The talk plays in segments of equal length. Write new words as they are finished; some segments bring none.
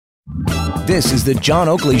This is the John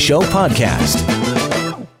Oakley Show podcast.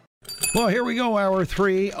 Well, here we go, hour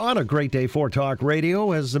 3 on a great day for talk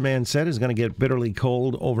radio. As the man said, is going to get bitterly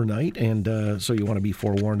cold overnight, and so you want to be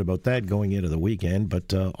forewarned about that going into the weekend,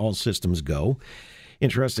 but all systems go.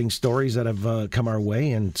 Interesting stories that have come our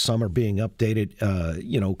way, and some are being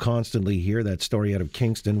updated, constantly here. That story out of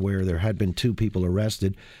Kingston where there had been 2 people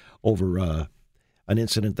arrested over an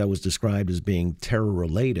incident that was described as being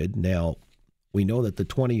terror-related. Now, we know that the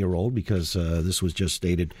 20-year-old, because this was just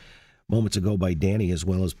stated moments ago by Danny, as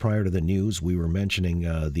well as prior to the news, we were mentioning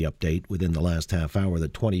the update within the last half hour. The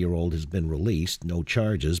 20-year-old has been released, no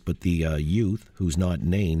charges, but the youth, who's not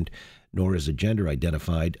named, nor is a gender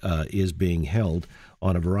identified, is being held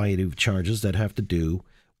on a variety of charges that have to do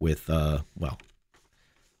with,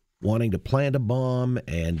 wanting to plant a bomb,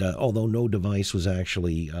 and although no device was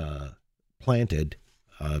actually planted,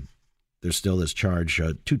 there's still this charge,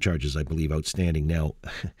 2 charges, I believe, outstanding. Now,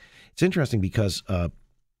 it's interesting because the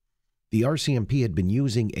RCMP had been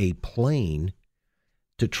using a plane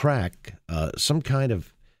to track some kind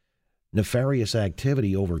of nefarious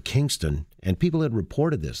activity over Kingston, and people had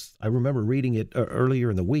reported this. I remember reading it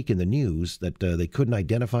earlier in the week in the news that they couldn't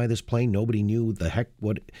identify this plane. Nobody knew the heck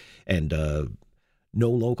what, and no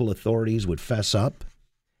local authorities would fess up.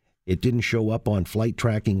 It didn't show up on flight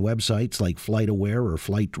tracking websites like FlightAware or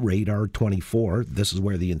Flight Radar 24. This is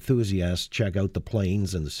where the enthusiasts check out the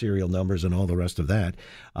planes and the serial numbers and all the rest of that.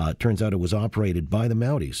 Turns out it was operated by the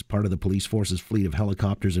Mounties, part of the police force's fleet of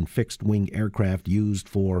helicopters and fixed-wing aircraft used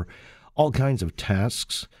for all kinds of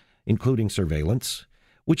tasks, including surveillance,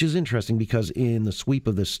 which is interesting because in the sweep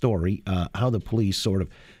of this story, how the police sort of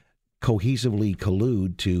cohesively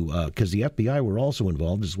collude to, because the FBI were also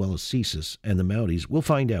involved, as well as CSIS and the Mounties. We'll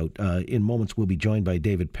find out. In moments, we'll be joined by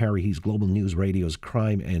David Perry. He's Global News Radio's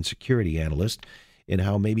crime and security analyst, in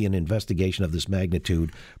how maybe an investigation of this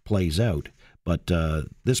magnitude plays out. But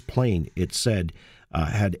this plane, it said,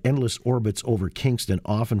 had endless orbits over Kingston,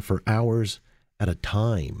 often for hours at a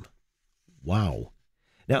time. Wow.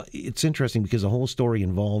 Now, it's interesting because the whole story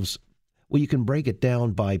involves, well, you can break it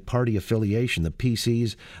down by party affiliation. The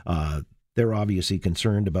PCs, they're obviously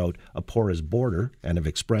concerned about a porous border and have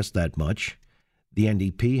expressed that much. The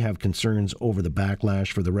NDP have concerns over the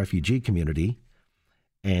backlash for the refugee community.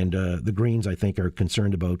 And the Greens, I think, are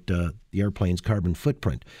concerned about the airplane's carbon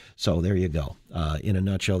footprint. So there you go. In a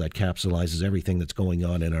nutshell, that capsulizes everything that's going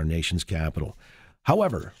on in our nation's capital.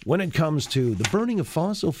 However, when it comes to the burning of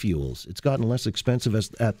fossil fuels, it's gotten less expensive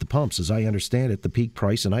at the pumps, as I understand it. The peak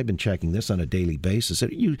price, and I've been checking this on a daily basis,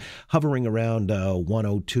 you hovering around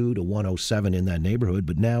 102 to 107 in that neighborhood,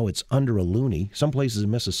 but now it's under a loonie. Some places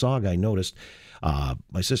in Mississauga, I noticed,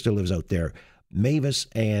 my sister lives out there, Mavis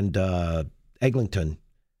and Eglinton,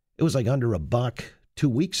 it was like under $1 2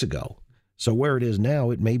 weeks ago. So where it is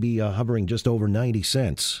now, it may be hovering just over 90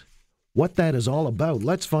 cents. What that is all about,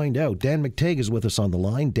 let's find out. Dan McTeague is with us on the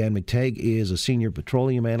line. Dan McTeague is a senior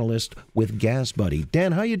petroleum analyst with Gas Buddy.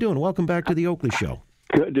 Dan, how you doing? Welcome back to the Oakley Show.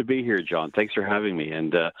 Good to be here, John. Thanks for having me.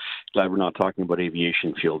 And glad we're not talking about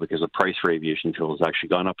aviation fuel, because the price for aviation fuel has actually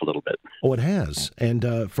gone up a little bit. Oh, it has.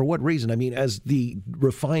 And for what reason? I mean, as the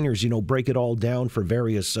refiners, break it all down for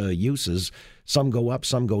various uses, some go up,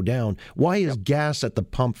 some go down. Why is gas at the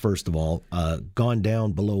pump, first of all, gone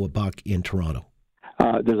down below $1 in Toronto?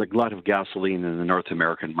 There's a lot of gasoline in the North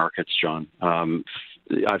American markets, John.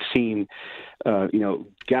 I've seen,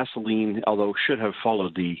 gasoline, although should have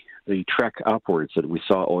followed the trek upwards that we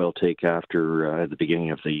saw oil take after the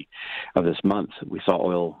beginning of this month. We saw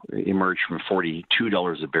oil emerge from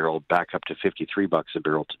 $42 a barrel back up to $53 a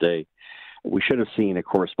barrel today. We should have seen a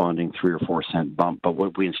corresponding 3 or 4 cent bump, but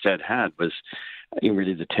what we instead had was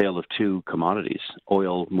really the tale of 2 commodities: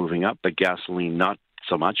 oil moving up, but gasoline not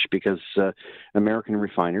so much, because American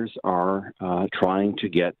refiners are trying to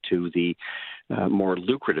get to the more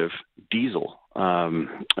lucrative diesel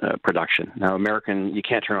production. Now, you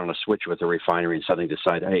can't turn on a switch with a refinery and suddenly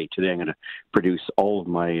decide, hey, today I'm going to produce all of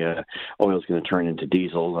my oil is going to turn into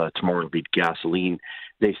diesel. Tomorrow it'll be gasoline.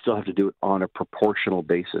 They still have to do it on a proportional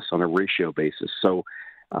basis, on a ratio basis. So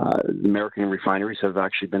American refineries have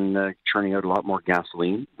actually been churning out a lot more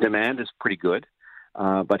gasoline. Demand is pretty good.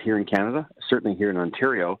 But here in Canada, certainly here in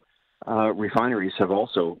Ontario, refineries have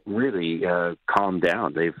also really calmed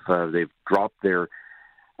down. They've dropped their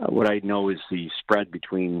what I know is the spread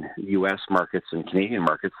between U.S. markets and Canadian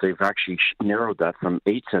markets. They've actually narrowed that from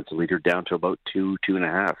 8 cents a liter down to about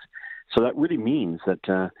 2.5. So that really means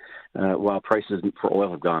that while prices for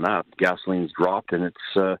oil have gone up, gasoline's dropped, and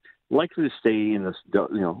likely to stay in this. We're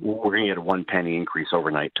going to get a 1 penny increase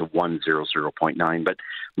overnight to 100.9. But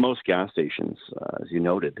most gas stations, as you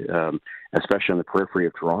noted, especially on the periphery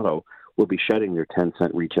of Toronto, will be shedding their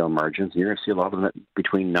 10-cent retail margins. You're going to see a lot of them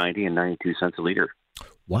between 90 and 92 cents a liter.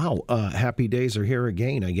 Wow. Happy days are here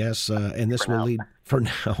again, I guess. And this will lead for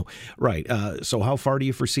now. Right. So how far do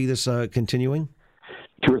you foresee this continuing?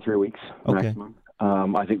 2 or 3 weeks maximum.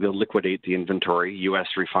 I think they'll liquidate the inventory. U.S.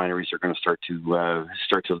 refineries are going to start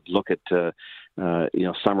to look at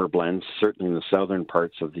summer blends, certainly in the southern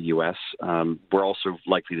parts of the U.S. We're also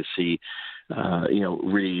likely to see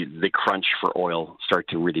really the crunch for oil start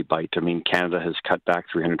to really bite. I mean, Canada has cut back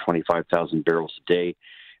 325,000 barrels a day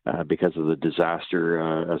because of the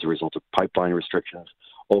disaster as a result of pipeline restrictions.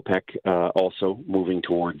 OPEC also moving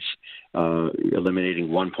towards eliminating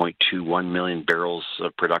 1.21 million barrels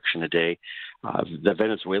of production a day. The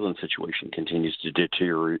Venezuelan situation continues to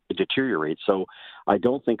deteriorate. So I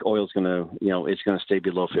don't think oil is going to, it's going to stay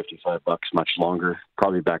below $55 much longer,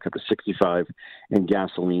 probably back up to 65. And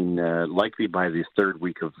gasoline, likely by the third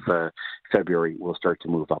week of February, will start to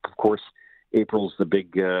move up. Of course, April's the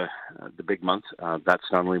big month. That's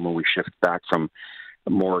not only when we shift back from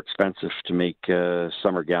more expensive to make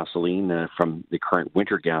summer gasoline from the current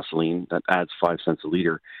winter gasoline that adds 5 cents a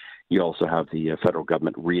liter. You also have the federal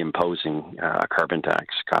government reimposing a carbon tax,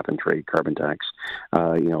 cap and trade carbon tax.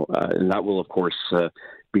 And that will, of course,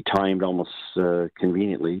 be timed almost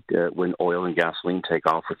conveniently when oil and gasoline take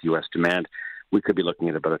off with U.S. demand. We could be looking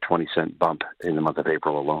at about a 20-cent bump in the month of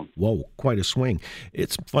April alone. Whoa, quite a swing.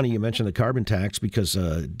 It's funny you mentioned the carbon tax because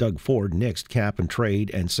Doug Ford nixed cap and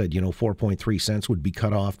trade and said, 4.3 cents would be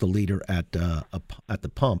cut off the liter at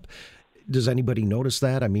the pump. Does anybody notice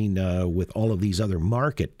that? I mean, with all of these other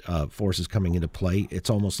market forces coming into play, it's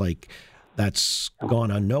almost like that's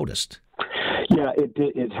gone unnoticed. Yeah,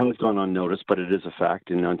 it has gone unnoticed, but it is a fact.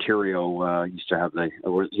 In Ontario, used to have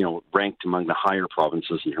ranked among the higher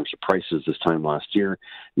provinces in terms of prices this time last year.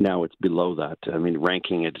 Now it's below that. I mean,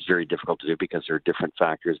 ranking it is very difficult to do because there are different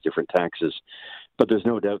factors, different taxes. But there's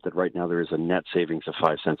no doubt that right now there is a net savings of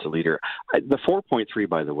 5 cents a liter. The 4.3,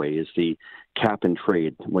 by the way, is the cap and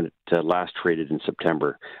trade when it last traded in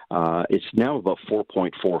September. It's now about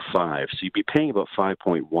 4.45. So you'd be paying about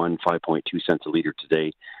 5.1, 5.2 cents a liter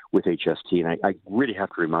today with HST. And I really have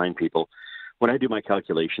to remind people, when I do my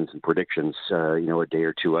calculations and predictions, a day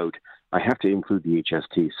or two out, I have to include the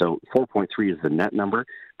HST. So 4.3 is the net number,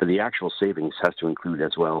 but the actual savings has to include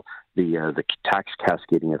as well the tax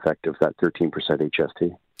cascading effect of that 13%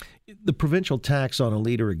 HST. The provincial tax on a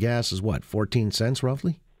liter of gas is what, 14 cents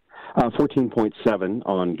roughly? 14.7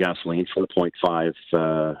 on gasoline,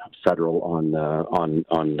 4.5 federal on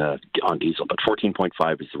diesel, but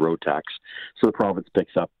 14.5 is the road tax. So the province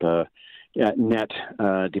picks up net,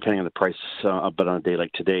 depending on the price, but on a day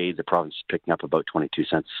like today, the province is picking up about 22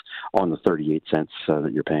 cents on the 38 cents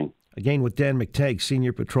that you're paying. Again, with Dan McTeague,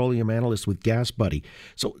 Senior Petroleum Analyst with Gas Buddy.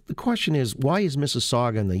 So the question is, why is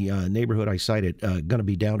Mississauga and the neighborhood I cited going to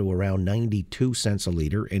be down to around 92 cents a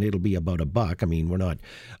liter, and it'll be about $1? I mean, we're not,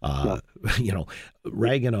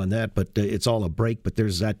 ragging on that, but it's all a break. But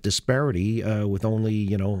there's that disparity with only,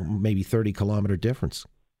 maybe 30-kilometer difference.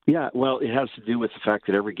 Yeah, well, it has to do with the fact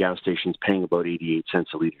that every gas station is paying about 88 cents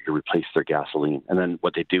a liter to replace their gasoline. And then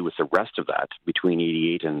what they do with the rest of that, between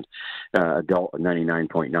 88 and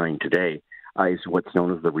 $99.9 today, is what's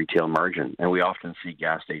known as the retail margin. And we often see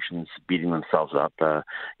gas stations beating themselves up. There's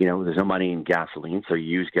no money in gasoline, so you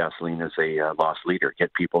use gasoline as a lost leader.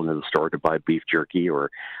 Get people into the store to buy beef jerky or,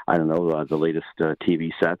 the latest TV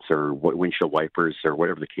sets or windshield wipers or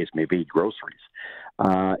whatever the case may be, groceries.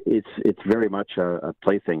 It's very much a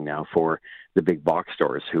plaything now for the big box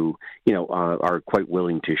stores who, are quite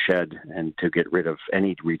willing to shed and to get rid of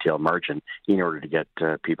any retail margin in order to get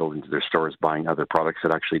people into their stores buying other products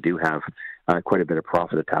that actually do have quite a bit of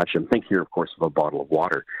profit attached. And think here, of course, of a bottle of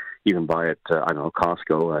water. You can buy it,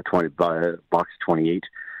 Costco, box 28,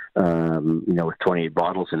 with 28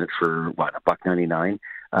 bottles in it for $1.99.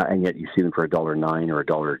 And yet you see them for $1.09 or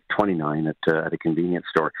 $1.29 at a convenience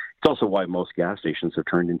store. It's also why most gas stations have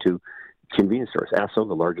turned into convenience stores. Esso,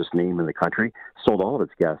 the largest name in the country, sold all of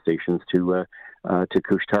its gas stations to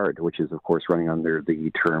Couche-Tard, which is, of course, running under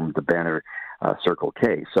the banner Circle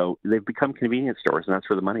K. So they've become convenience stores, and that's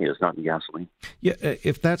where the money is, not in gasoline. Yeah,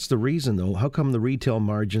 if that's the reason, though, how come the retail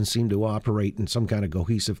margins seem to operate in some kind of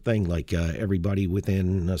cohesive thing, like everybody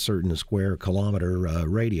within a certain square kilometer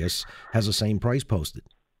radius has the same price posted?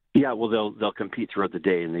 Yeah, well, they'll compete throughout the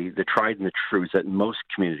day, and the tried and the true is that in most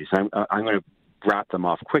communities, I'm going to wrap them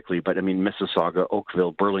off quickly. But I mean, Mississauga,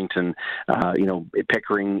 Oakville, Burlington,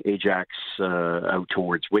 Pickering, Ajax, out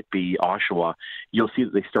towards Whitby, Oshawa, you'll see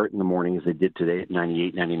that they start in the morning as they did today at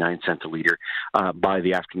 98, 99 cents a liter. By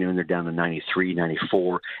the afternoon, they're down to 93,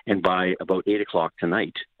 94, and by about 8 o'clock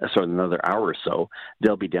tonight, so in another hour or so,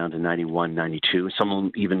 they'll be down to 91, 92. Some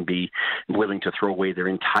will even be willing to throw away their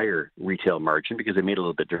entire retail margin because they made a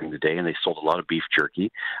little bit during the day and they sold a lot of beef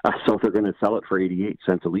jerky. So they're going to sell it for 88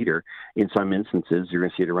 cents a liter. In some instances, you're going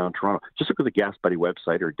to see it around Toronto. Just look at the Gas Buddy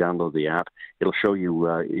website or download the app. It'll show you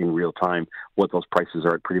in real time what those prices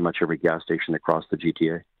are at pretty much every gas station across the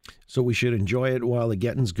GTA. So we should enjoy it while the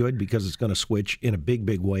getting's good because it's going to switch in a big,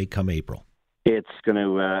 big way come April. It's going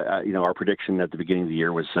to, our prediction at the beginning of the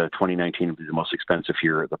year was 2019 would be the most expensive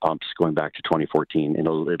year at the pumps, going back to 2014.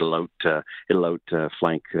 It'll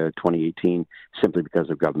outflank 2018 simply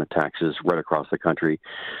because of government taxes right across the country.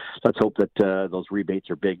 Let's hope that those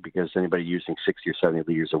rebates are big because anybody using 60 or 70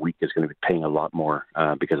 liters a week is going to be paying a lot more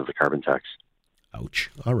because of the carbon tax.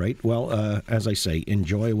 Ouch. All right. Well, as I say,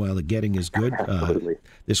 enjoy while the getting is good. Absolutely.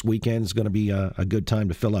 This weekend is going to be a good time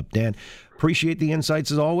to fill up. Dan, appreciate the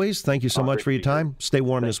insights as always. Thank you so much for your time. Stay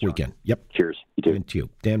warm this weekend. Yep. Cheers. You too. And to you.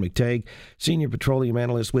 Dan McTeague, Senior Petroleum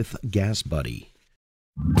Analyst with Gas Buddy.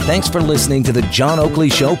 Thanks for listening to the John Oakley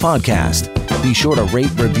Show podcast. Be sure to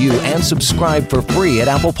rate, review, and subscribe for free at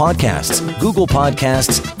Apple Podcasts, Google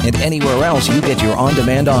Podcasts, and anywhere else you get your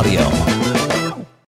on-demand audio.